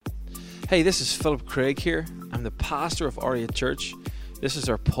Hey, this is Philip Craig here. I'm the pastor of Aria Church. This is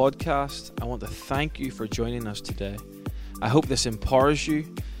our podcast. I want to thank you for joining us today. I hope this empowers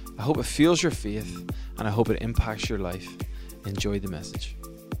you. I hope it fuels your faith, and I hope it impacts your life. Enjoy the message.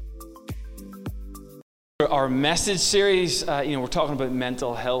 Our message series, we're talking about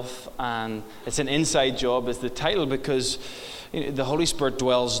mental health, and it's an inside job is the title, because the Holy Spirit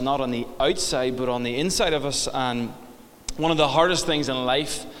dwells not on the outside but on the inside of us. And one of the hardest things in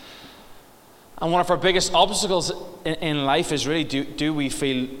life, and one of our biggest obstacles in life, is really, do we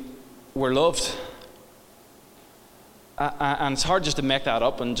feel we're loved? And it's hard just to make that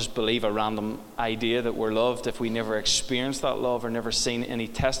up and just believe a random idea that we're loved if we never experienced that love or never seen any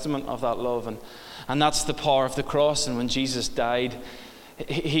testament of that love. And that's the power of the cross. And when Jesus died,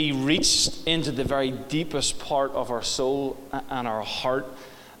 he reached into the very deepest part of our soul and our heart,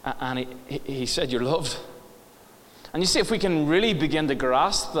 and he said, "You're loved." And you see, if we can really begin to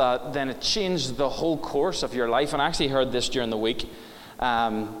grasp that, then it changed the whole course of your life. And I actually heard this during the week,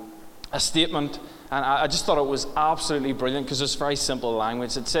 a statement, and I just thought it was absolutely brilliant because it's very simple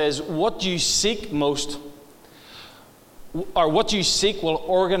language. It says, what you seek most, or what you seek will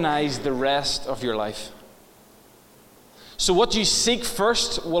organize the rest of your life. So what you seek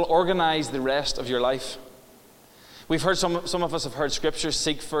first will organize the rest of your life. We've heard, some of us have heard scripture,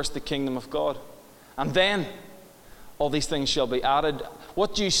 seek first the kingdom of God, and then all these things shall be added.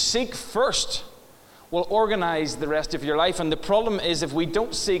 What you seek first will organize the rest of your life. And the problem is, if we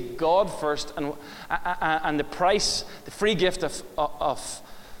don't seek God first, and the price, the free gift of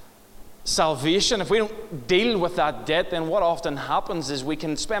salvation, if we don't deal with that debt, then what often happens is we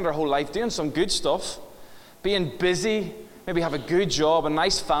can spend our whole life doing some good stuff, being busy, maybe have a good job, a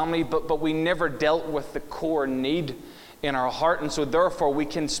nice family, but we never dealt with the core need in our heart. And so therefore we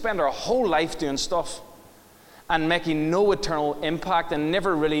can spend our whole life doing stuff and making no eternal impact and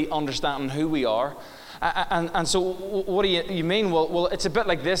never really understanding who we are. And so what do you mean? Well, it's a bit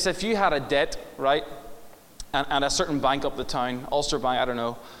like this. If you had a debt, right, and a certain bank up the town, Ulster Bank, I don't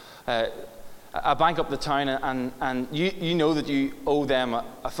know, a bank up the town, and you know that you owe them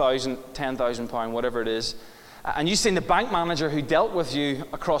 £1,000, £10,000, whatever it is, and you've seen the bank manager who dealt with you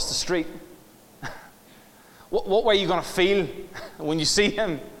across the street, what way are you going to feel when you see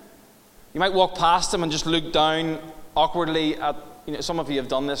him? You might walk past him and just look down awkwardly at, some of you have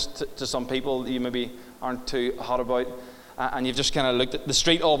done this to some people you maybe aren't too hot about, and you've just kind of looked at the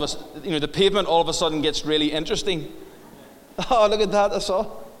street, all of us, the pavement all of a sudden gets really interesting. Oh, look at that, that's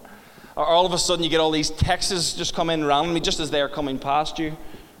all. Or all of a sudden you get all these texts just come in randomly just as they're coming past you.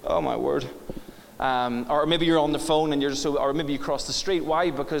 Oh my word. Or maybe you're on the phone and or maybe you cross the street.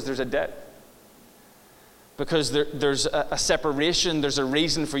 Why? Because there's a debt. Because there's a separation, there's a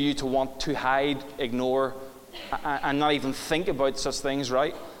reason for you to want to hide, ignore, and not even think about such things,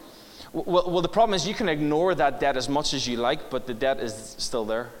 right? Well, the problem is you can ignore that debt as much as you like, but the debt is still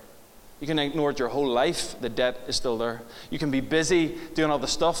there. You can ignore it your whole life, the debt is still there. You can be busy doing all the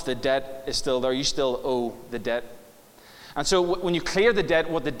stuff, the debt is still there. You still owe the debt. And so when you clear the debt,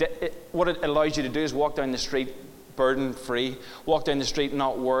 what it allows you to do is walk down the street burden-free, walk down the street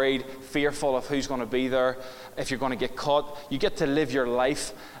not worried, fearful of who's going to be there, if you're going to get caught. You get to live your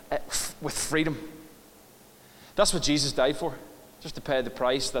life with freedom. That's what Jesus died for, just to pay the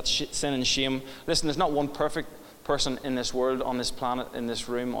price, that sin and shame. Listen, there's not one perfect person in this world, on this planet, in this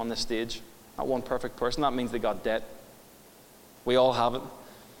room, on this stage. Not one perfect person. That means they got debt. We all have it.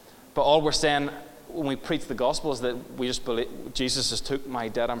 But all we're saying when we preach the gospel is that we just believe Jesus has took my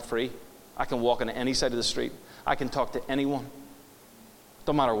debt, I'm free. I can walk on any side of the street. I can talk to anyone.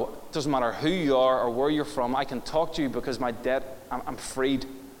 Don't matter what. It doesn't matter who you are or where you're from. I can talk to you because my debt, I'm freed.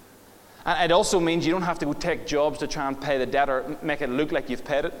 And it also means you don't have to go take jobs to try and pay the debt or make it look like you've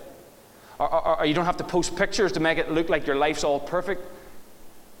paid it. Or you don't have to post pictures to make it look like your life's all perfect.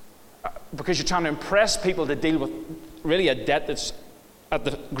 Because you're trying to impress people to deal with really a debt that's at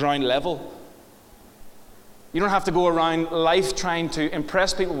the ground level. You don't have to go around life trying to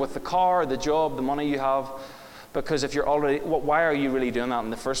impress people with the car, the job, the money you have. Because if you're already, why are you really doing that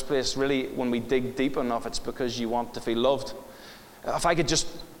in the first place? Really, when we dig deep enough, it's because you want to feel loved. If I could just,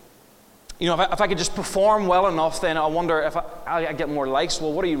 if I could just perform well enough, then I wonder if I get more likes.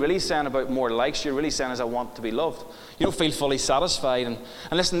 Well, what are you really saying about more likes? You're really saying is I want to be loved. You don't feel fully satisfied. And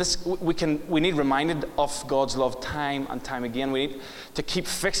listen, we need reminded of God's love time and time again. We need to keep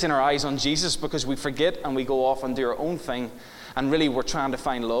fixing our eyes on Jesus, because we forget and we go off and do our own thing. And really, we're trying to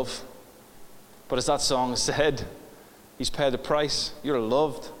find love. But as that song said, He's paid the price. You're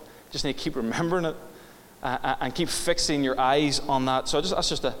loved. You just need to keep remembering it and keep fixing your eyes on that. So that's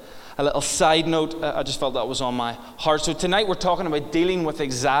just a little side note. I just felt that was on my heart. So tonight we're talking about dealing with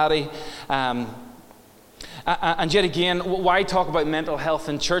anxiety. And yet again, why talk about mental health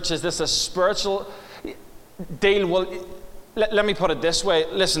in church? Is this a spiritual deal? Well, let me put it this way.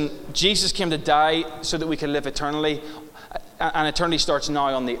 Listen, Jesus came to die so that we can live eternally. And eternity starts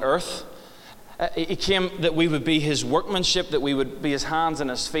now on the earth. He came that we would be his workmanship, that we would be his hands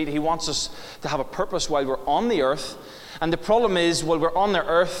and his feet. He wants us to have a purpose while we're on the earth. And the problem is, while we're on the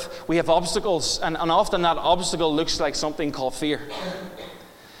earth, we have obstacles. And often that obstacle looks like something called fear.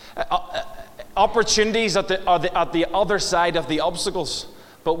 Opportunities at the other side of the obstacles.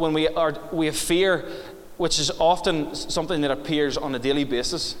 But when we have fear, which is often something that appears on a daily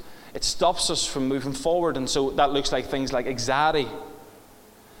basis, it stops us from moving forward. And so that looks like things like anxiety.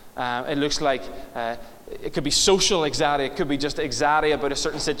 It looks like it could be social anxiety. It could be just anxiety about a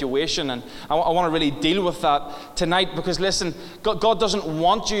certain situation. And I want to really deal with that tonight because, listen, God doesn't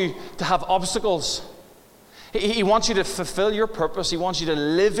want you to have obstacles. He wants you to fulfill your purpose. He wants you to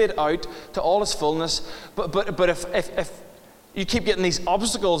live it out to all its fullness. But if you keep getting these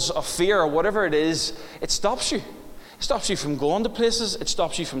obstacles of fear or whatever it is, it stops you. It stops you from going to places. It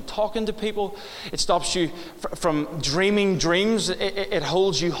stops you from talking to people. It stops you from dreaming dreams. It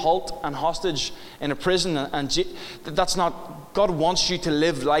holds you halt and hostage in a prison. And that's not, God wants you to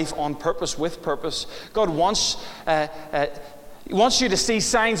live life on purpose, with purpose. God wants you to see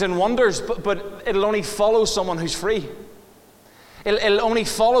signs and wonders, but it'll only follow someone who's free. It'll only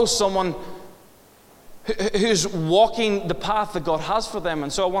follow someone who's walking the path that God has for them.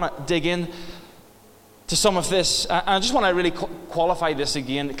 And so I want to dig in to some of this. And I just want to really qualify this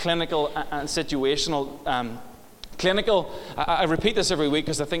again, clinical and situational. Clinical, I repeat this every week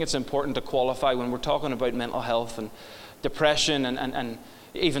because I think it's important to qualify when we're talking about mental health and depression and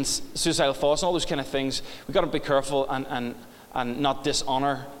even suicidal thoughts and all those kind of things. We've got to be careful and not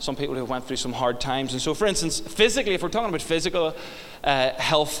dishonor some people who went through some hard times. And so, for instance, physically, if we're talking about physical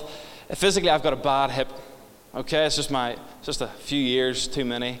health, physically I've got a bad hip. Okay, it's just a few years too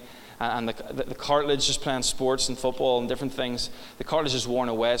many. And the cartilage, just playing sports and football and different things, the cartilage is worn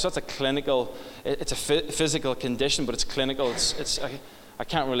away. So that's a clinical, it's a physical condition, but it's clinical. I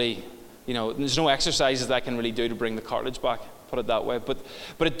can't really, there's no exercises that I can really do to bring the cartilage back, put it that way. But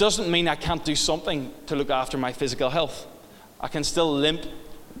it doesn't mean I can't do something to look after my physical health. I can still limp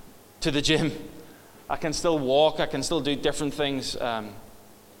to the gym. I can still walk. I can still do different things.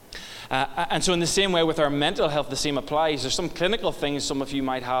 And so in the same way with our mental health, the same applies. There's some clinical things some of you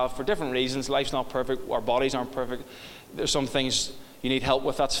might have for different reasons. Life's not perfect. Our bodies aren't perfect. There's some things you need help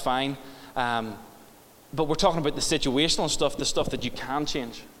with. That's fine. But we're talking about the situational stuff, the stuff that you can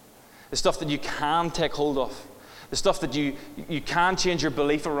change, the stuff that you can take hold of, the stuff that you can change your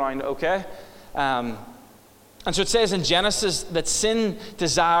belief around, okay? And so it says in Genesis that sin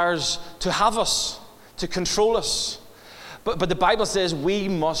desires to have us, to control us. But the Bible says we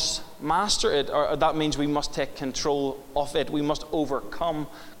must master it, or that means we must take control of it. We must overcome,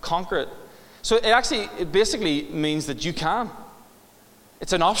 conquer it. So it basically means that you can.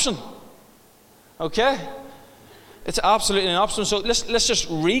 It's an option. Okay? It's absolutely an option. So let's just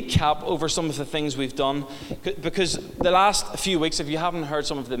recap over some of the things we've done, because the last few weeks, if you haven't heard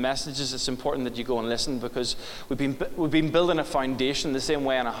some of the messages, it's important that you go and listen, because we've been building a foundation the same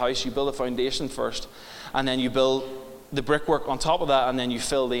way in a house. You build a foundation first, and then you build the brickwork on top of that, and then you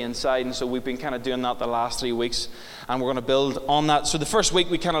fill the inside. And so we've been kind of doing that the last 3 weeks, and we're going to build on that. So the first week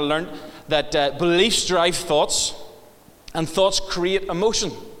we kind of learned that beliefs drive thoughts, and thoughts create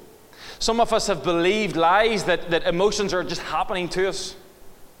emotion. Some of us have believed lies that emotions are just happening to us.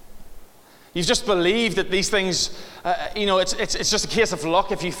 You've just believed that these things, it's just a case of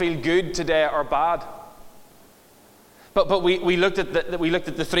luck if you feel good today or bad. But we looked at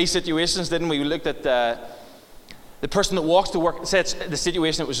the three situations, didn't we? We looked at the person that walks to work. Say it's the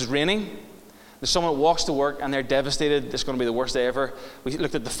situation, it was raining. There's someone that walks to work and they're devastated. It's going to be the worst day ever. We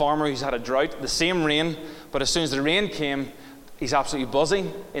looked at the farmer who's had a drought, the same rain, but as soon as the rain came, he's absolutely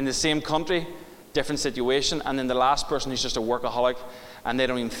buzzing. In the same country, different situation. And then the last person who's just a workaholic, and they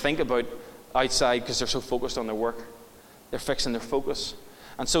don't even think about outside because they're so focused on their work. They're fixing their focus.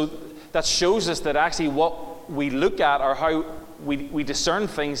 And so that shows us that actually what we look at, or how we discern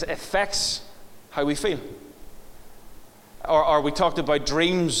things, affects how we feel. Or we talked about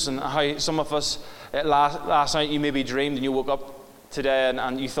dreams, and how some of us, last night you maybe dreamed and you woke up today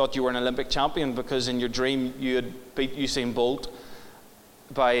and you thought you were an Olympic champion because in your dream you had beat Usain Bolt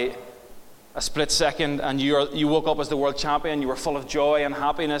by a split second, and you woke up as the world champion. You were full of joy and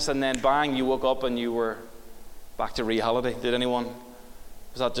happiness, and then bang, you woke up and you were back to reality.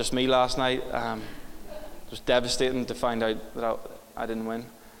 Was that just me last night? It was devastating to find out that I didn't win.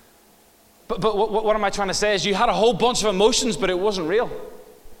 But what am I trying to say is you had a whole bunch of emotions, but it wasn't real.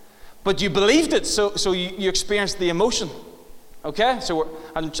 But you believed it, so you experienced the emotion. Okay? So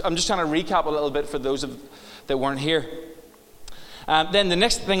I'm just trying to recap a little bit for those that weren't here. Then the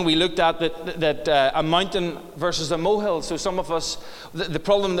next thing we looked at, that a mountain versus a molehill. So some of us, the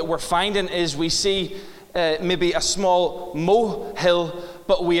problem that we're finding is we see maybe a small molehill,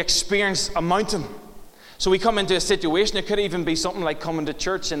 but we experience a mountain. So we come into a situation, it could even be something like coming to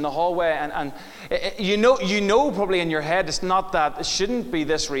church in the hallway, and you know probably in your head, it's not that, it shouldn't be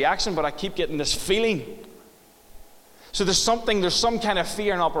this reaction, but I keep getting this feeling. So there's some kind of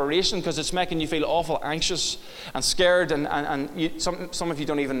fear in operation because it's making you feel awful anxious and scared, and some of you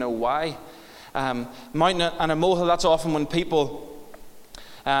don't even know why. Mountain and a molehill, that's often when people,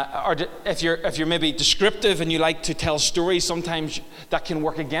 if you're maybe descriptive and you like to tell stories, sometimes that can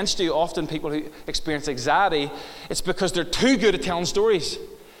work against you. Often people who experience anxiety, it's because they're too good at telling stories.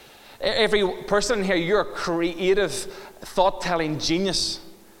 Every person in here, you're a creative, thought-telling genius.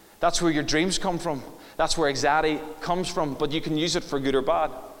 That's where your dreams come from. That's where anxiety comes from, but you can use it for good or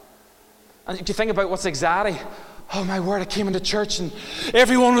bad. And if you think about what's anxiety, oh my word, I came into church and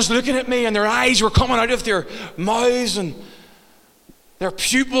everyone was looking at me and their eyes were coming out of their mouths and their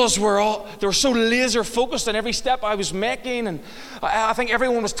pupils they were so laser focused on every step I was making, and I think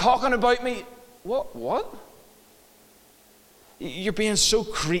everyone was talking about me. What? You're being so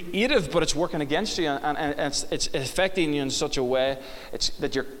creative, but it's working against you, and it's affecting you in such a way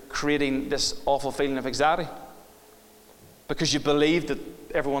that you're creating this awful feeling of anxiety. Because you believe that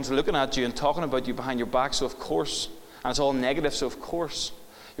everyone's looking at you and talking about you behind your back, so of course, and it's all negative, so of course,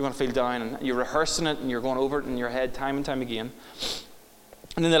 you want to feel down, and you're rehearsing it, and you're going over it in your head time and time again.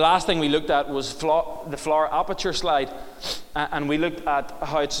 And then the last thing we looked at was the flower aperture slide. And we looked at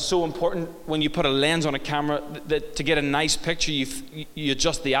how it's so important when you put a lens on a camera that to get a nice picture, you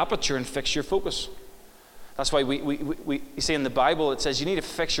adjust the aperture and fix your focus. That's why we see in the Bible, it says you need to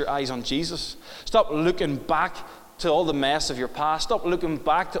fix your eyes on Jesus. Stop looking back to all the mess of your past. Stop looking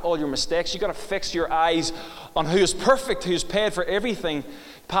back to all your mistakes. You've got to fix your eyes on who is perfect, who's paid for everything,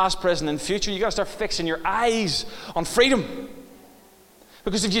 past, present, and future. You've got to start fixing your eyes on freedom.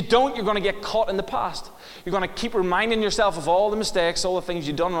 Because if you don't, you're going to get caught in the past. You're going to keep reminding yourself of all the mistakes, all the things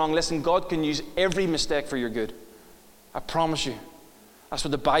you've done wrong. Listen, God can use every mistake for your good. I promise you. That's what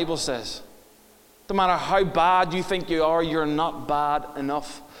the Bible says. No matter how bad you think you are, you're not bad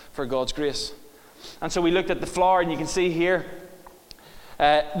enough for God's grace. And so we looked at the flower, and you can see here,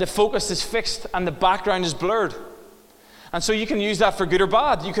 the focus is fixed and the background is blurred. And so you can use that for good or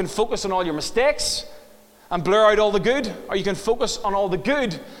bad. You can focus on all your mistakes and blur out all the good, or you can focus on all the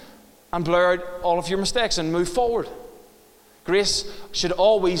good and blur out all of your mistakes and move forward. Grace should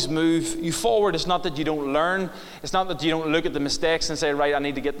always move you forward. It's not that you don't learn. It's not that you don't look at the mistakes and say, right, I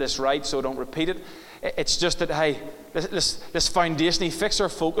need to get this right so I don't repeat it. It's just that, hey, let's foundationally fix our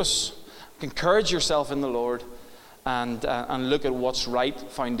focus, encourage yourself in the Lord, and look at what's right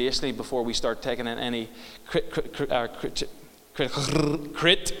foundationally before we start taking in any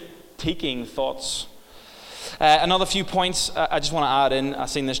critiquing thoughts. Another few points I just want to add in. I've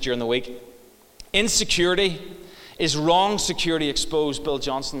seen this during the week. Insecurity is wrong security exposed. Bill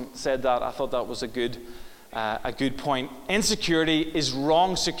Johnson said that. I thought that was a good point. Insecurity is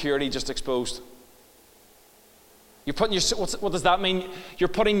wrong security just exposed. You're putting what does that mean? You're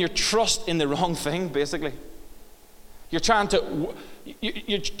putting your trust in the wrong thing, basically. You're trying to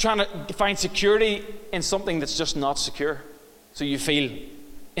find security in something that's just not secure, so you feel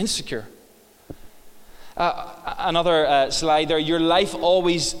insecure. Another slide there. Your life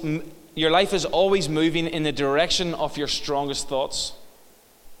is always moving in the direction of your strongest thoughts.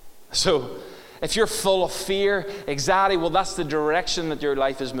 So, if you're full of fear, anxiety, well, that's the direction that your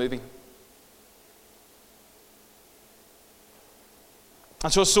life is moving.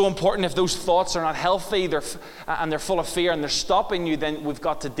 And so it's so important. If those thoughts are not healthy, they're full of fear and they're stopping you, then we've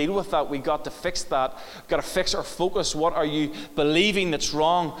got to deal with that. We've got to fix that. We've got to fix our focus. What are you believing that's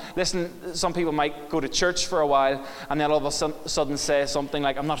wrong? Listen, some people might go to church for a while and then all of a sudden say something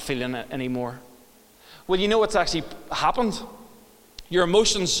like, I'm not feeling it anymore. Well, you know what's actually happened? Your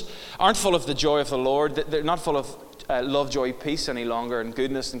emotions aren't full of the joy of the Lord. They're not full of love, joy, peace any longer, and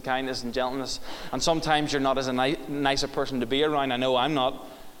goodness and kindness and gentleness. And sometimes you're not as a nicer person to be around. I know I'm not.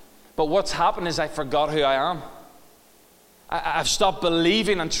 But what's happened is I forgot who I am. I've stopped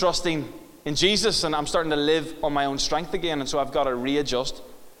believing and trusting in Jesus, and I'm starting to live on my own strength again. And so I've got to readjust.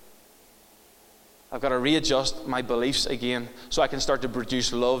 I've got to readjust my beliefs again so I can start to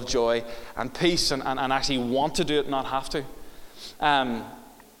produce love, joy, and peace, and actually want to do it, not have to. And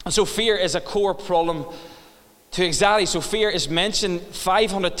so fear is a core problem to anxiety. So fear is mentioned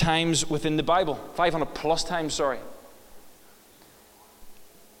 500 times within the Bible. 500 plus times, sorry.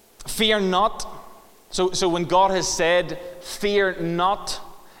 Fear not. So when God has said, fear not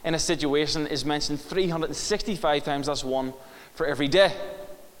in a situation, is mentioned 365 times. That's one for every day.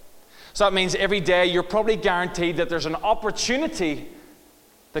 So that means every day you're probably guaranteed that there's an opportunity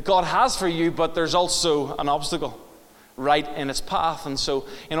that God has for you, but there's also an obstacle right in its path. And so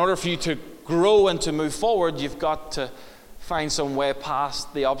in order for you to grow and to move forward, you've got to find some way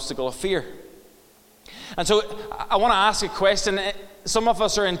past the obstacle of fear. And so I want to ask a question. Some of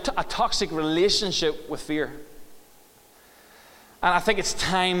us are in a toxic relationship with fear. And I think it's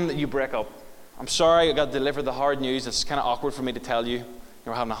time that you break up. I'm sorry, I got to deliver the hard news. It's kind of awkward for me to tell you.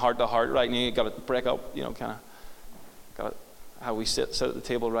 You're having a heart-to-heart right now. You got to break up, kind of. Got how we sit at the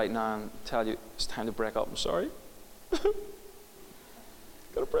table right now and tell you it's time to break up. I'm sorry. Got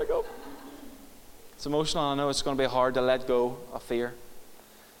to break up. It's emotional. I know it's going to be hard to let go of fear.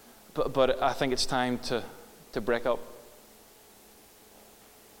 But I think it's time to break up.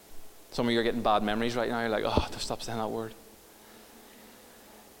 Some of you are getting bad memories right now. You're like, oh, stop saying that word.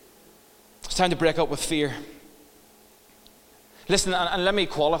 It's time to break up with fear. Listen, and let me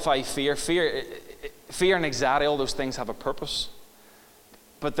qualify fear. Fear and anxiety, all those things have a purpose.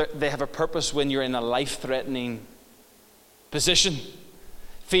 But they have a purpose when you're in a life-threatening position.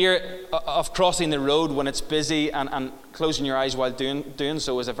 Fear of crossing the road when it's busy and closing your eyes while doing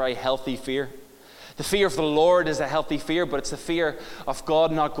so is a very healthy fear. The fear of the Lord is a healthy fear, but it's the fear of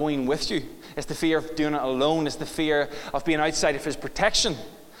God not going with you. It's the fear of doing it alone. It's the fear of being outside of His protection.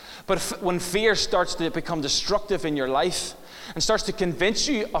 But when fear starts to become destructive in your life and starts to convince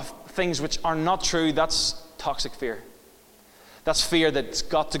you of things which are not true, that's toxic fear. That's fear that's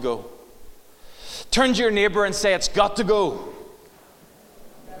got to go. Turn to your neighbor and say, it's got to go.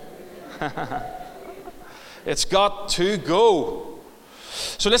 It's got to go.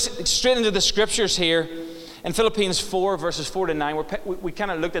 So let's straight into the scriptures here. In Philippians 4, verses 4 to 9, we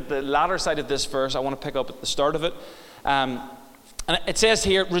kind of looked at the latter side of this verse. I want to pick up at the start of it. And it says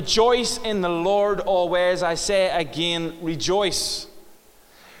here, rejoice in the Lord always. I say again, rejoice.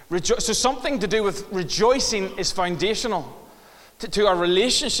 So something to do with rejoicing is foundational to our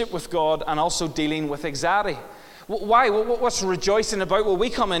relationship with God and also dealing with anxiety. Why? What's rejoicing about? Well, we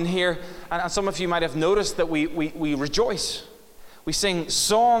come in here, and some of you might have noticed that we rejoice. We sing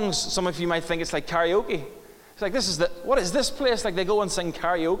songs. Some of you might think it's like karaoke. It's like, what is this place? Like they go and sing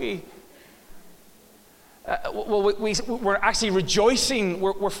karaoke. We're actually rejoicing.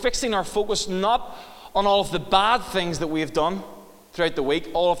 We're fixing our focus not on all of the bad things that we have done throughout the week,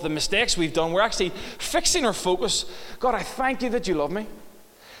 all of the mistakes we've done. We're actually fixing our focus. God, I thank you that you love me.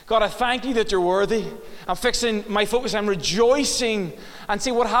 God, I thank you that you're worthy. I'm fixing my focus. I'm rejoicing. And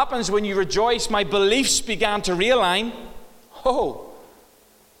see what happens when you rejoice. My beliefs began to realign.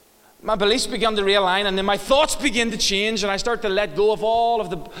 My beliefs began to realign, and then my thoughts begin to change, and I start to let go of all of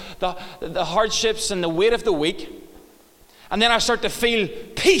the hardships and the weight of the week. And then I start to feel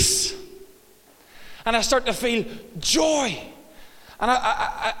peace. And I start to feel joy. And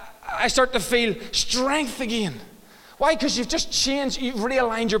I start to feel strength again. Why? Because you've just changed, you've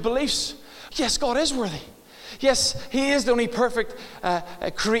realigned your beliefs. Yes, God is worthy. Yes, He is the only perfect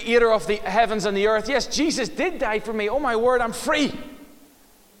creator of the heavens and the earth. Yes, Jesus did die for me. Oh my word, I'm free.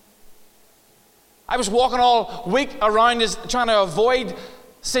 I was walking all week around trying to avoid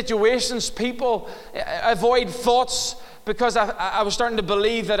situations, people, avoid thoughts, because I was starting to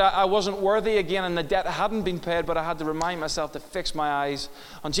believe that I wasn't worthy again and the debt hadn't been paid, but I had to remind myself to fix my eyes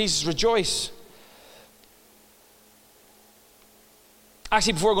on Jesus. Rejoice.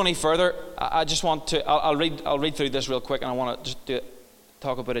 Actually, before going any further, I just want to, I'll read through this real quick, and I want to just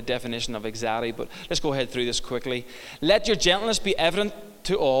talk about a definition of anxiety, but let's go ahead through this quickly. Let your gentleness be evident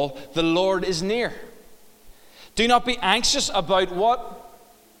to all. The Lord is near. Do not be anxious about what?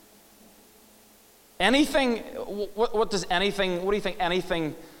 Anything. What does anything, what do you think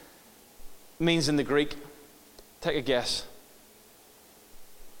anything means in the Greek? Take a guess.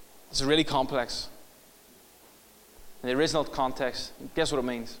 It's really complex. In the original context, guess what it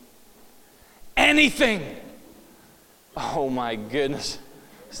means? Anything. Oh my goodness.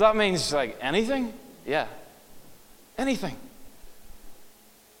 So that means like anything? Yeah. Anything.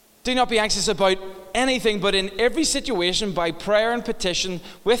 Do not be anxious about anything, but in every situation, by prayer and petition,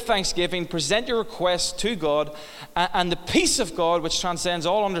 with thanksgiving, present your requests to God, and the peace of God, which transcends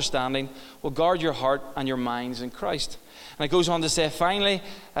all understanding, will guard your heart and your minds in Christ. And it goes on to say, finally,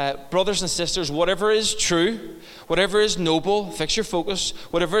 brothers and sisters, whatever is true, whatever is noble, fix your focus.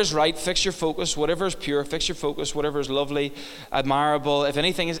 Whatever is right, fix your focus. Whatever is pure, fix your focus. Whatever is lovely, admirable, if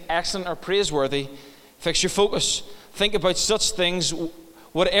anything is excellent or praiseworthy, Fix your focus. Think about such things.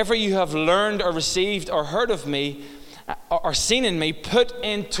 Whatever you have learned or received or heard of me or seen in me, put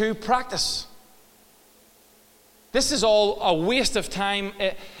into practice. This is all a waste of time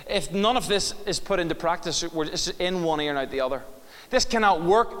if none of this is put into practice. We're just in one ear and out the other. This cannot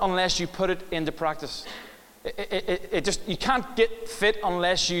work unless you put it into practice. You can't get fit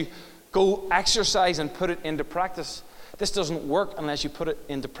unless you go exercise and put it into practice. This doesn't work unless you put it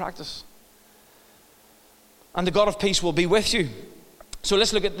into practice. And the God of peace will be with you. So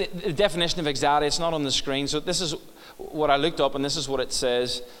let's look at the definition of anxiety. It's not on the screen. So this is what I looked up, and this is what it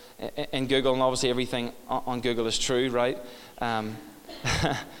says in Google. And obviously everything on Google is true, right?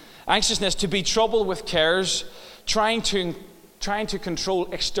 Anxiousness, to be troubled with cares, trying to control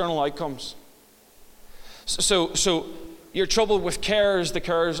external outcomes. So you're troubled with cares, the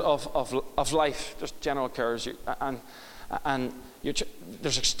cares of life, just general cares, and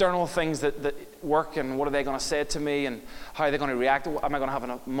there's external things that work, and what are they going to say to me, and how are they going to react? Am I going to have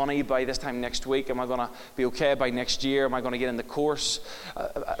enough money by this time next week? Am I going to be okay by next year? Am I going to get in the course?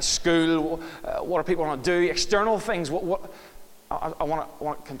 School? What are people going to do? External things. I want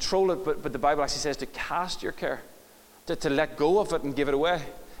to control it, but the Bible actually says to cast your care, to let go of it and give it away.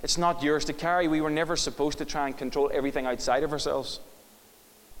 It's not yours to carry. We were never supposed to try and control everything outside of ourselves.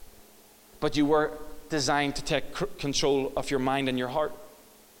 But you were designed to take control of your mind and your heart.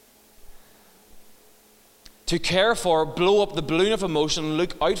 To care for, blow up the balloon of emotion,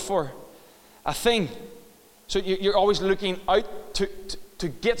 look out for a thing. So you're always looking out to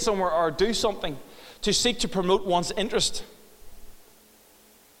get somewhere or do something. To seek to promote one's interest.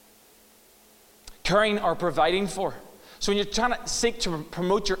 Caring or providing for. So when you're trying to seek to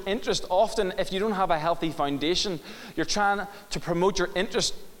promote your interest, often if you don't have a healthy foundation, you're trying to promote your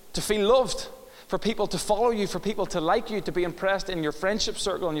interest to feel loved, for people to follow you, for people to like you, to be impressed in your friendship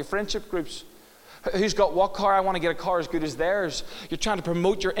circle and your friendship groups. Who's got what car? I want to get a car as good as theirs. You're trying to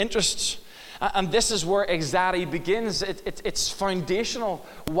promote your interests. And this is where anxiety begins. It's foundational.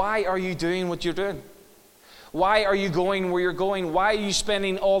 Why are you doing what you're doing? Why are you going where you're going? Why are you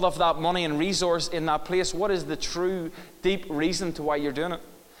spending all of that money and resource in that place? What is the true, deep reason to why you're doing it?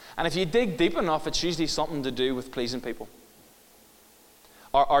 And if you dig deep enough, it's usually something to do with pleasing people.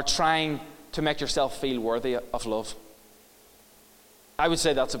 Or trying to make yourself feel worthy of love. I would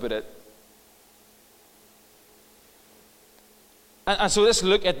say that's about it. And so let's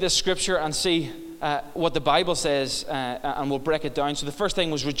look at this scripture and see what the Bible says, and we'll break it down. So the first thing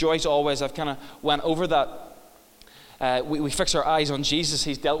was rejoice always. I've kind of went over that. We fix our eyes on Jesus.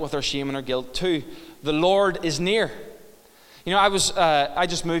 He's dealt with our shame and our guilt. 2, the Lord is near. You know, I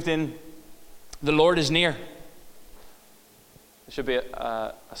just moved in. The Lord is near. There should be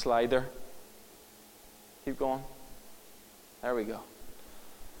a slide there. Keep going. There we go.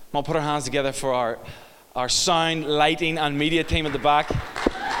 We'll put our hands together for our sound, lighting, and media team at the back.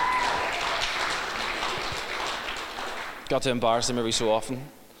 Got to embarrass them every so often.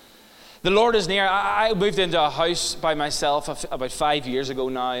 The Lord is near. I moved into a house by myself about 5 years ago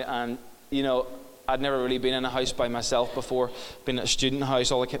now, and you know, I'd never really been in a house by myself before. Been at a student house,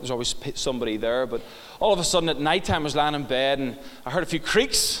 there's always somebody there. But all of a sudden at night time I was lying in bed and I heard a few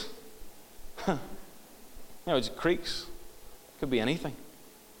creaks. You know, it's creaks. Could be anything.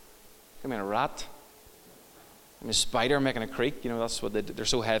 Could be a rat. I mean, a spider making a creak. You know, that's what they're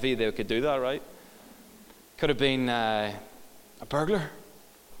so heavy they could do that, right? Could have been a burglar.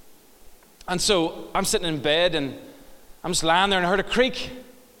 And so I'm sitting in bed and I'm just lying there and I heard a creak.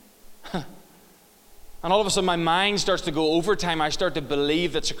 And all of a sudden my mind starts to go overtime. I start to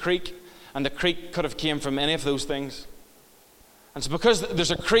believe it's a creak, and the creak could have came from any of those things. And so because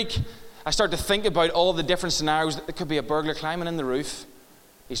there's a creak, I start to think about all the different scenarios. It could be a burglar climbing in the roof.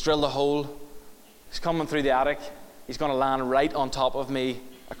 He's drilled a hole. He's coming through the attic. He's going to land right on top of me.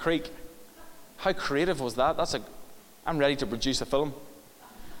 A creak. How creative was that? I'm ready to produce a film.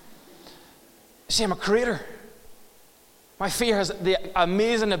 See, I'm a creator. My fear has the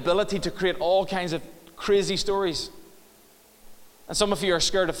amazing ability to create all kinds of crazy stories. And some of you are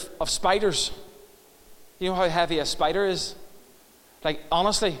scared of spiders. You know how heavy a spider is? Like,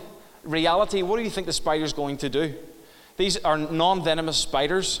 honestly, reality, what do you think the spider's going to do? These are non-venomous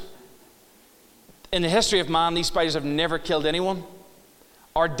spiders. In the history of man, these spiders have never killed anyone,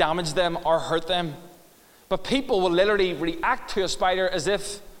 or damaged them, or hurt them. But people will literally react to a spider as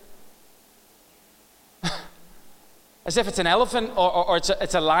if it's an elephant, or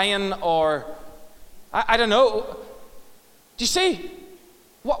it's a lion, or I don't know. Do you see?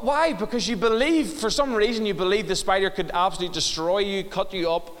 Why? Because you believe, for some reason, you believe the spider could absolutely destroy you, cut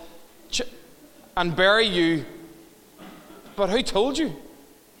you up, and bury you. But who told you?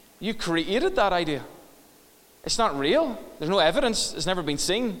 You created that idea. It's not real. There's no evidence. It's never been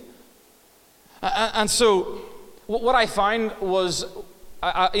seen. And so what I found was,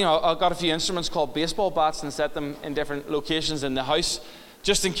 I got a few instruments called baseball bats and set them in different locations in the house,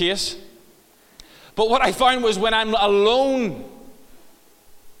 just in case. But what I found was when I'm alone,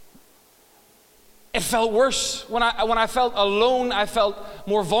 it felt worse. When I felt alone, I felt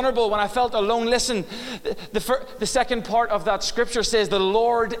more vulnerable. When I felt alone, listen, the second part of that scripture says, the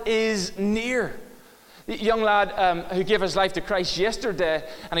Lord is near. The young lad who gave his life to Christ yesterday,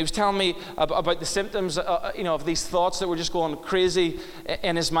 and he was telling me about the symptoms of these thoughts that were just going crazy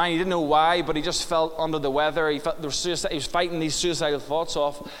in his mind. He didn't know why, but he just felt under the weather. He was fighting these suicidal thoughts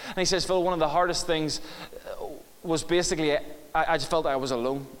off. And he says, Phil, one of the hardest things was basically, I just felt I was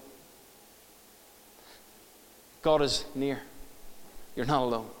alone. God is near. You're not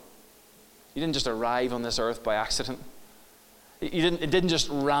alone. You didn't just arrive on this earth by accident. It didn't just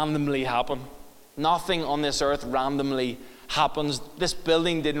randomly happen. Nothing on this earth randomly happens. This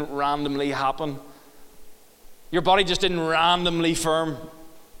building didn't randomly happen. Your body just didn't randomly form.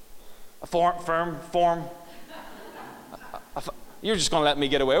 You're just going to let me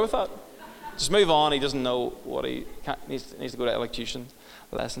get away with that? Just move on. He doesn't know what he needs to go to elocution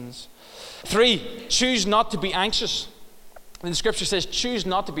lessons. 3, choose not to be anxious. And the scripture says, choose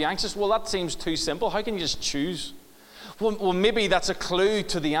not to be anxious. Well, that seems too simple. How can you just choose? Well, maybe that's a clue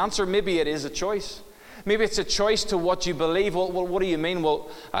to the answer. Maybe it is a choice. Maybe it's a choice to what you believe. Well, what do you mean? Well,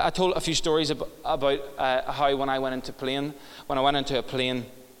 I told a few stories about how when I went into a plane,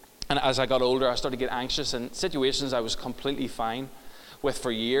 and as I got older, I started to get anxious in situations I was completely fine with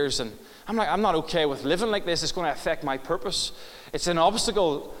for years. And I'm like, I'm not okay with living like this. It's going to affect my purpose. It's an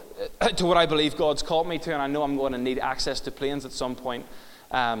obstacle to what I believe God's called me to, and I know I'm going to need access to planes at some point.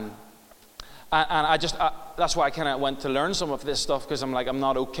 And that's why I kind of went to learn some of this stuff, because I'm like, I'm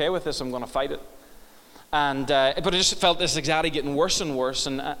not okay with this. I'm going to fight it. But I just felt this anxiety getting worse and worse,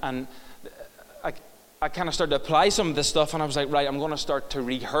 and I kind of started to apply some of this stuff, and I was like, right, I'm going to start to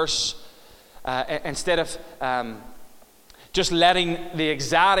rehearse instead of just letting the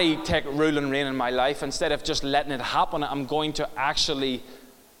anxiety take rule and reign in my life. Instead of just letting it happen, I'm going to actually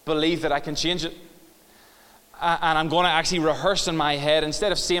believe that I can change it. And I'm going to actually rehearse in my head,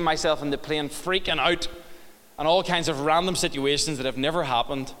 instead of seeing myself in the plane freaking out on all kinds of random situations that have never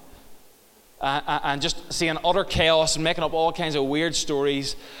happened, and just seeing utter chaos and making up all kinds of weird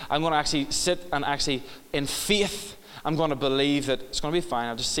stories. I'm going to actually sit and actually, in faith, I'm going to believe that it's going to be fine.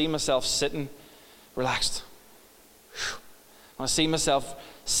 I'll just see myself sitting relaxed. I'm going to see myself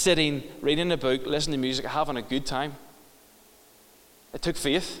sitting, reading a book, listening to music, having a good time. It took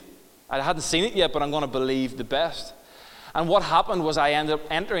faith. I hadn't seen it yet, but I'm going to believe the best. And what happened was I ended up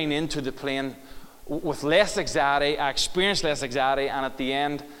entering into the plane with less anxiety. I experienced less anxiety, and at the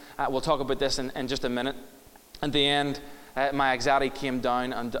end, we'll talk about this in just a minute. At the end, my anxiety came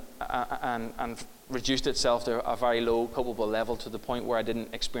down and reduced itself to a very low, culpable level, to the point where I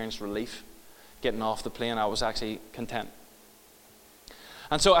didn't experience relief getting off the plane. I was actually content.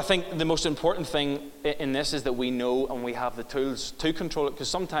 And so I think the most important thing in this is that we know and we have the tools to control it, because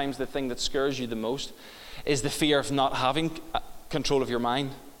sometimes the thing that scares you the most is the fear of not having control of your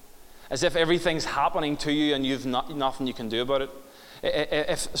mind. As if everything's happening to you and you've nothing you can do about it.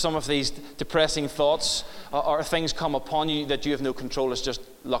 If some of these depressing thoughts or things come upon you that you have no control, it's just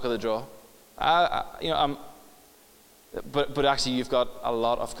luck of the draw. But actually you've got a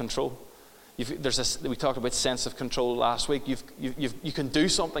lot of control. We talked about sense of control last week. You can do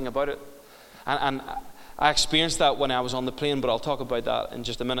something about it. And I experienced that when I was on the plane, but I'll talk about that in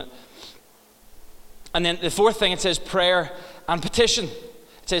just a minute. And then the fourth thing, it says prayer and petition.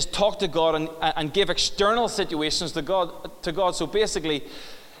 It says talk to God and give external situations to God. So basically,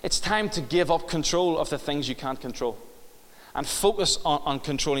 it's time to give up control of the things you can't control and focus on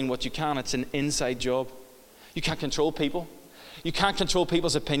controlling what you can. It's an inside job. You can't control people. You can't control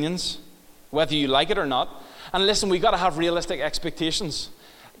people's opinions, whether you like it or not. And listen, we've got to have realistic expectations.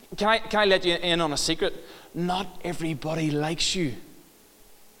 Can I let you in on a secret? Not everybody likes you.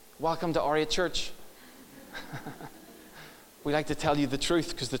 Welcome to Aria Church. We like to tell you the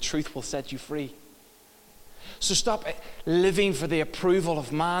truth, because the truth will set you free. So stop living for the approval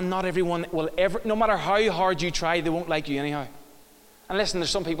of man. Not everyone will ever, no matter how hard you try, they won't like you anyhow. And listen,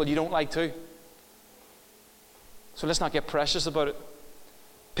 there's some people you don't like too. So let's not get precious about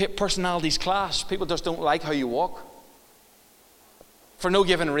it. Personalities clash. People just don't like how you walk for no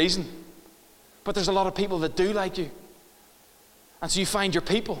given reason. But there's a lot of people that do like you. And so you find your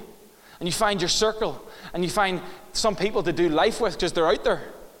people, and you find your circle, and you find some people to do life with because they're out there.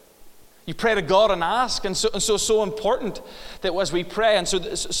 You pray to God and ask, and so important that as we pray, and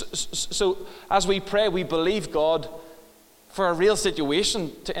so as we pray, we believe God for a real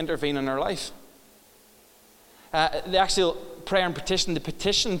situation to intervene in our life. The actual prayer and petition, the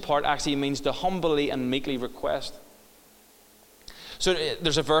petition part actually means to humbly and meekly request. So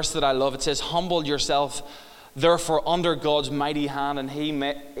there's a verse that I love. It says, "Humble yourself, therefore, under God's mighty hand, and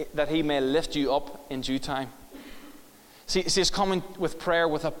that He may lift you up in due time." See, it's coming with prayer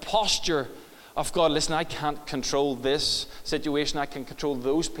with a posture of, God, listen, I can't control this situation. I can control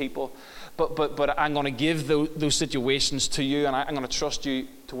those people. But I'm going to give those situations to you, and I'm going to trust you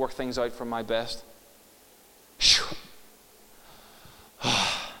to work things out for my best.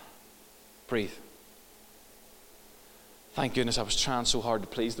 Breathe. Thank goodness I was trying so hard to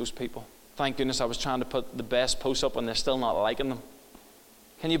please those people. Thank goodness I was trying to put the best posts up, and they're still not liking them.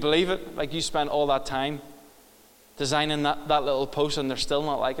 Can you believe it? Like, you spent all that time designing that little post, and they're still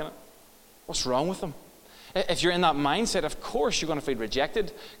not liking it. What's wrong with them? If you're in that mindset, of course you're going to feel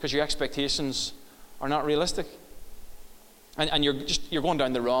rejected because your expectations are not realistic. And you're going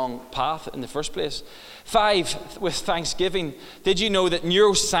down the wrong path in the first place. 5, with thanksgiving. Did you know that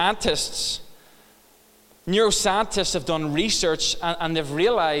neuroscientists have done research and they've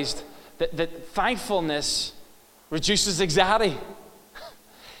realized that thankfulness reduces anxiety?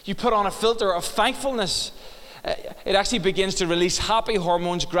 You put on a filter of thankfulness, it actually begins to release happy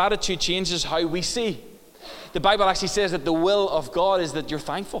hormones. Gratitude changes how we see. The Bible actually says that the will of God is that you're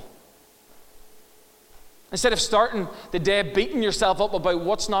thankful. Instead of starting the day beating yourself up about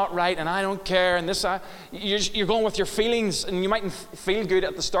what's not right and I don't care and this, you're going with your feelings, and you mightn't feel good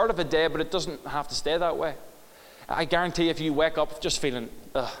at the start of a day, but it doesn't have to stay that way. I guarantee if you wake up just feeling,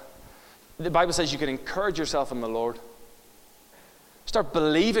 the Bible says you can encourage yourself in the Lord. Start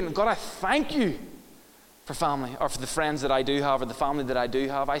believing, God, I thank you for family, or for the friends that I do have, or the family that I do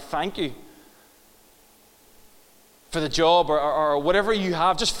have. I thank you for the job, or whatever you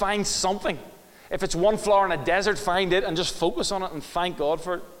have. Just find something. If it's one flower in a desert, find it and just focus on it and thank God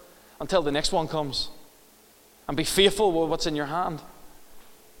for it until the next one comes. And be faithful with what's in your hand.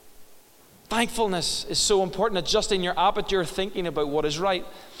 Thankfulness is so important. Adjusting your habit, you're thinking about what is right.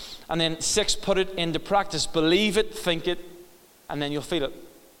 And then 6, put it into practice. Believe it, think it, and then you'll feel it.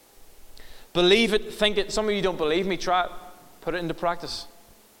 Believe it, think it. Some of you don't believe me. Try it. Put it into practice.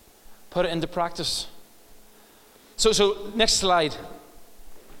 Put it into practice. So next slide.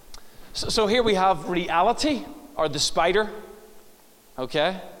 So here we have reality, or the spider.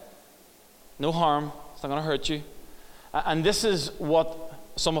 Okay? No harm. It's not going to hurt you. And this is what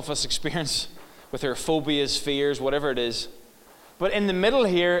some of us experience with our phobias, fears, whatever it is. But in the middle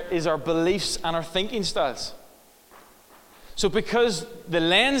here is our beliefs and our thinking styles. So because the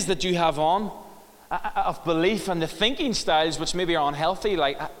lens that you have on of belief and the thinking styles, which maybe are unhealthy,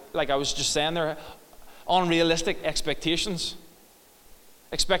 like I was just saying there, unrealistic expectations,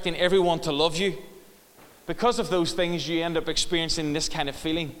 expecting everyone to love you. Because of those things, you end up experiencing this kind of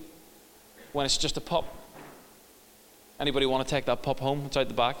feeling when it's just a pup. Anybody want to take that pup home? It's out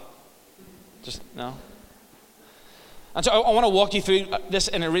the back. Just, no? And so I want to walk you through this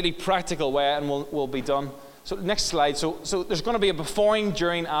in a really practical way, and we'll be done. So next slide. So there's going to be a before,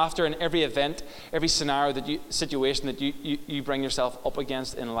 during, after in every event, every scenario, situation that you bring yourself up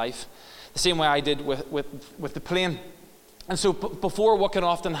against in life. The same way I did with the plane. And so before, what can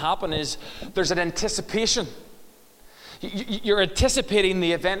often happen is there's an anticipation. You're anticipating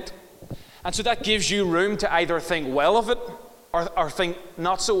the event. And so that gives you room to either think well of it or think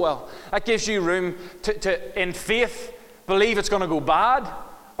not so well. That gives you room to in faith, believe it's going to go bad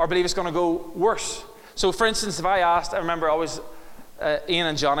or believe it's going to go worse. So for instance, if I remember always Ian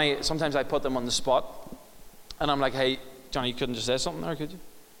and Johnny, sometimes I put them on the spot. And I'm like, hey, Johnny, you couldn't just say something there, could you?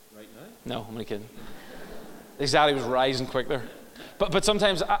 Right now? No, I'm only kidding. The anxiety was rising quick there. But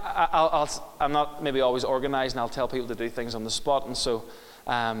sometimes I'm not maybe always organized, and I'll tell people to do things on the spot. And so,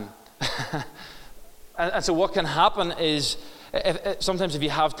 and so what can happen is sometimes if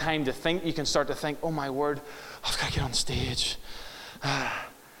you have time to think, you can start to think, oh my word, I've got to get on stage.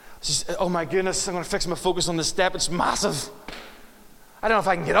 Oh my goodness, I'm going to fix my focus on this step. It's massive. I don't know if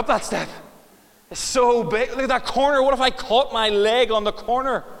I can get up that step. It's so big. Look at that corner. What if I caught my leg on the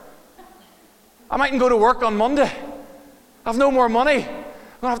corner? I mightn't go to work on Monday. I have no more money. I'm going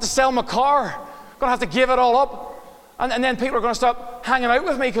to have to sell my car. I'm going to have to give it all up. And then people are going to stop hanging out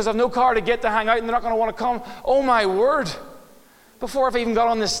with me because I have no car to get to hang out, and they're not going to want to come. Oh my word. Before I've even got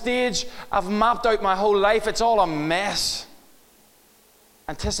on the stage, I've mapped out my whole life. It's all a mess.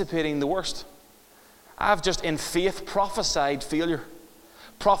 Anticipating the worst. I've just in faith prophesied failure.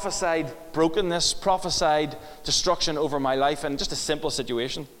 Prophesied brokenness. Prophesied destruction over my life in just a simple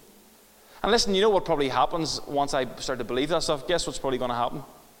situation. And listen, you know what probably happens once I start to believe that stuff? Guess what's probably going to happen?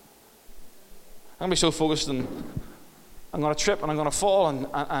 I'm going to be so focused, and I'm going to trip, and I'm going to fall,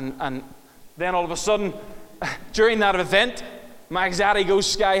 and then all of a sudden, during that event, my anxiety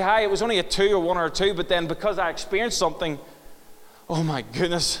goes sky high. It was only a 2 or 1 or 2, but then because I experienced something, oh my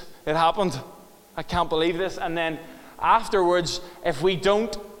goodness, it happened. I can't believe this. And then afterwards, if we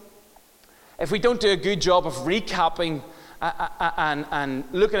don't do a good job of recapping and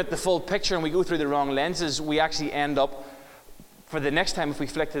looking at the full picture, and we go through the wrong lenses, we actually end up, for the next time, if we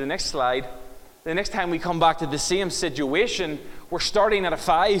flick to the next slide, the next time we come back to the same situation, we're starting at a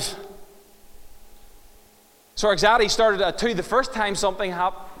 5. So our anxiety started at 2 the first time something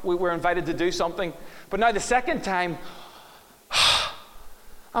happened. We were invited to do something. But now the second time,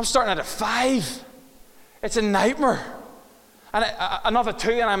 I'm starting at a 5. It's a nightmare. And another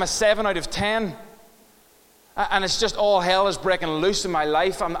 2, and I'm a 7 out of 10. And it's just all hell is breaking loose in my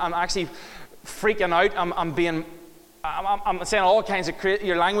life. I'm actually freaking out. I'm saying all kinds of crazy.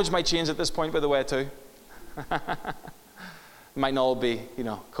 Your language might change at this point, by the way, too. It might not all be,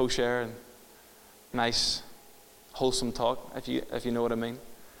 kosher and nice, wholesome talk, if you know what I mean.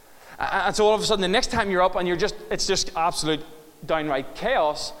 And so all of a sudden, the next time you're up, and it's just absolute downright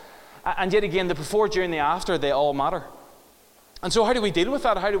chaos. And yet again, the before, during, the after, they all matter. And so how do we deal with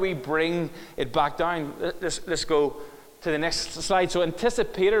that? How do we bring it back down? Let's go to the next slide. So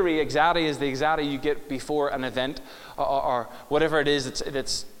anticipatory anxiety is the anxiety you get before an event or whatever it is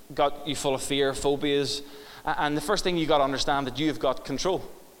that's got you full of fear, phobias. And the first thing you got to understand that you've got control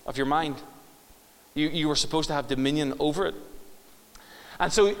of your mind. You were supposed to have dominion over it.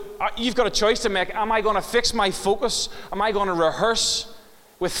 And so you've got a choice to make. Am I going to fix my focus? Am I going to rehearse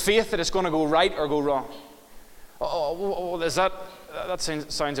with faith that it's going to go right or go wrong? Is that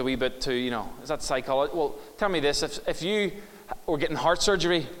sounds a wee bit too, is that psychology? Well, tell me this. If you were getting heart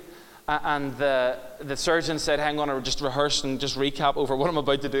surgery and the surgeon said, hey, I'm going to just rehearse and just recap over what I'm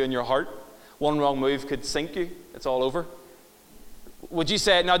about to do in your heart, one wrong move could sink you. It's all over. Would you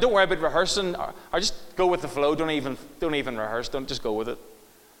say, no, don't worry about rehearsing, or just go with the flow, don't even rehearse, don't just go with it?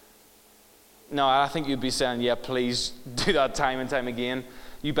 No, I think you'd be saying, yeah, please do that time and time again.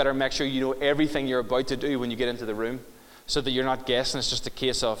 You better make sure you know everything you're about to do when you get into the room, so that you're not guessing. It's just a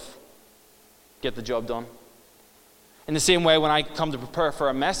case of get the job done. In the same way, when I come to prepare for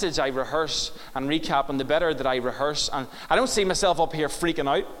a message, I rehearse and recap, and the better that I rehearse, and I don't see myself up here freaking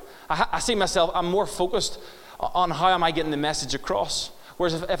out. I see myself, I'm more focused on how am I getting the message across.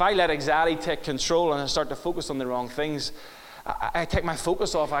 Whereas if I let anxiety take control and I start to focus on the wrong things, I take my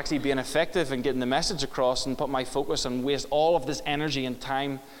focus off actually being effective and getting the message across, and put my focus and waste all of this energy and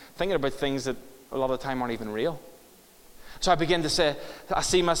time thinking about things that a lot of the time aren't even real. So I begin to say, I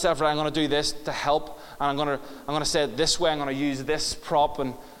see myself, right, I'm going to do this to help, and I'm going to say it this way, I'm going to use this prop,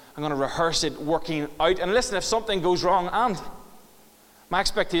 and I'm going to rehearse it working out. And listen, if something goes wrong, and my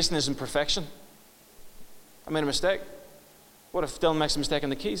expectation isn't perfection. I made a mistake. What if Dylan makes a mistake in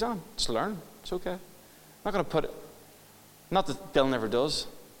the keys on? Just learn. It's okay. I'm not going to put it. Not that Dylan never does.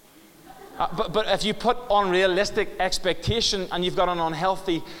 But if you put unrealistic expectation, and you've got an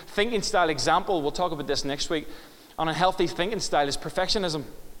unhealthy thinking style, example, we'll talk about this next week. An unhealthy thinking style is perfectionism.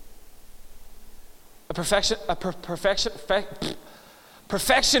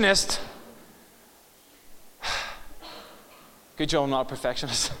 Perfectionist. Good job, I'm not a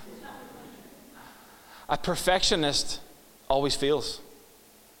perfectionist. A perfectionist always fails.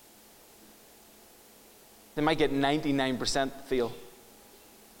 They might get 99% fail.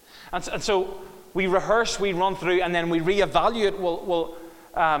 And so we rehearse, we run through, and then we reevaluate. We'll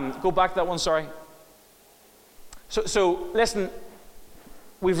go back to that one, sorry. So listen,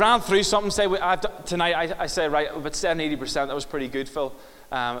 we ran through something. Tonight I say, right, about 70-80%, that was pretty good, Phil.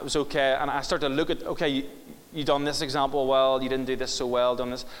 It was okay. And I started to look at, okay, you done this example well, you didn't do this so well, done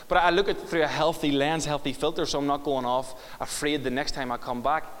this. But I look at it through a healthy lens, healthy filter, so I'm not going off afraid the next time I come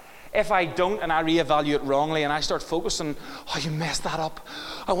back. If I don't, and I reevaluate wrongly, and I start focusing, oh, you messed that up.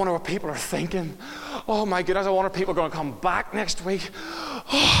 I wonder what people are thinking. Oh my goodness, I wonder if people are going to come back next week.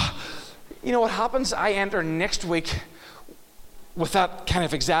 Oh, you know what happens? I enter next week with that kind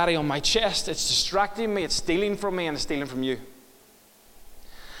of anxiety on my chest. It's distracting me, it's stealing from me, and it's stealing from you.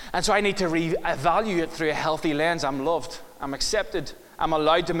 And so I need to reevaluate through a healthy lens. I'm loved, I'm accepted, I'm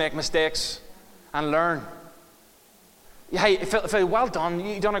allowed to make mistakes and learn. Hey, Phil, well done.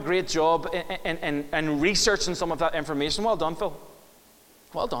 You've done a great job in researching some of that information. Well done, Phil.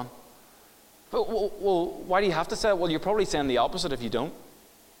 Well done. Well, why do you have to say it? Well, you're probably saying the opposite if you don't.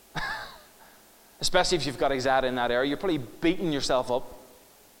 Especially if you've got anxiety in that area. You're probably beating yourself up.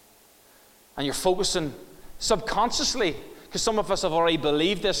 And you're focusing subconsciously, Because some of us have already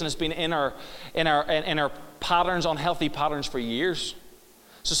believed this, and it's been in our patterns, unhealthy patterns for years.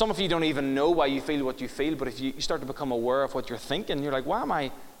 So some of you don't even know why you feel what you feel, but if you start to become aware of what you're thinking, you're like, why am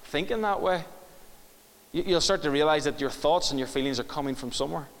I thinking that way? You'll start to realize that your thoughts and your feelings are coming from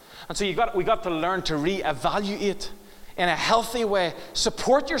somewhere. And so we got to learn to reevaluate in a healthy way.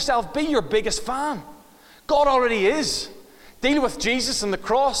 Support yourself. Be your biggest fan. God already is. Deal with Jesus and the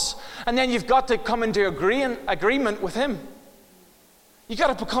cross, and then you've got to come into agreement with Him. You've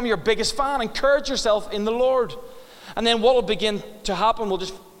got to become your biggest fan. Encourage yourself in the Lord. And then what will begin to happen,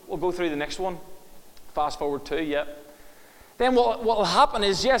 we'll go through the next one. Fast forward 2, yeah. Then what will happen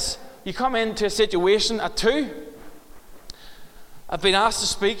is, yes, you come into a situation at 2. I've been asked to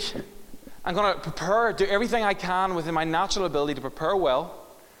speak. I'm going to prepare, do everything I can within my natural ability to prepare well.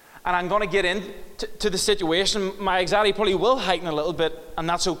 And I'm going to get into the situation. My anxiety probably will heighten a little bit, and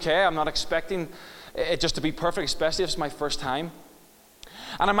that's okay. I'm not expecting it just to be perfect, especially if it's my first time.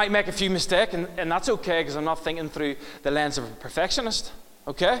 And I might make a few mistakes, and that's okay, because I'm not thinking through the lens of a perfectionist,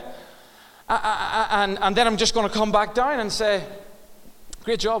 okay? And then I'm just going to come back down and say,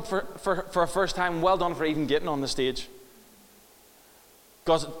 great job for a first time. Well done for even getting on the stage.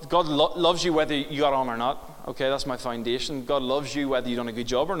 God loves you whether you got on or not. Okay, that's my foundation. God loves you whether you've done a good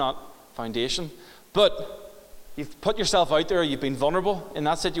job or not. Foundation. But you've put yourself out there. You've been vulnerable in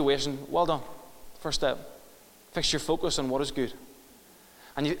that situation. Well done. First step. Fix your focus on what is good.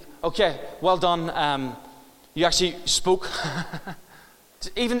 And well done. You actually spoke.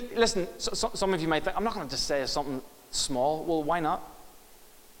 Even, listen, some of you might think, I'm not going to just say something small. Well, why not?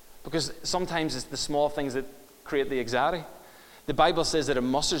 Because sometimes it's the small things that create the anxiety. The Bible says that a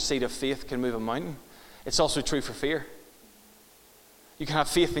mustard seed of faith can move a mountain. It's also true for fear. You can have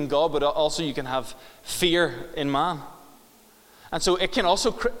faith in God, but also you can have fear in man. And so it can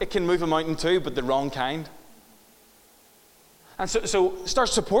move a mountain too, but the wrong kind. And so start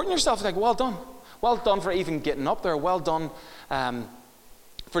supporting yourself. Like, well done. Well done for even getting up there. Well done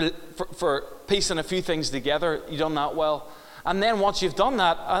for piecing a few things together. You've done that well. And then once you've done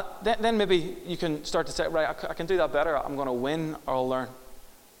that, then maybe you can start to say, right, I can do that better. I'm going to win or I'll learn.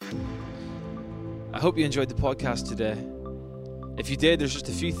 I hope you enjoyed the podcast today. If you did, there's just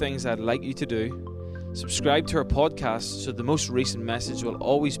a few things I'd like you to do. Subscribe to our podcast so the most recent message will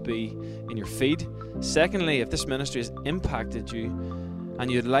always be in your feed. Secondly, if this ministry has impacted you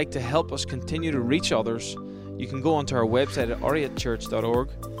and you'd like to help us continue to reach others, you can go onto our website at ariatchurch.org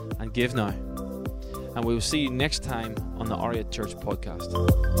and give now. And we will see you next time on the Ariat Church podcast.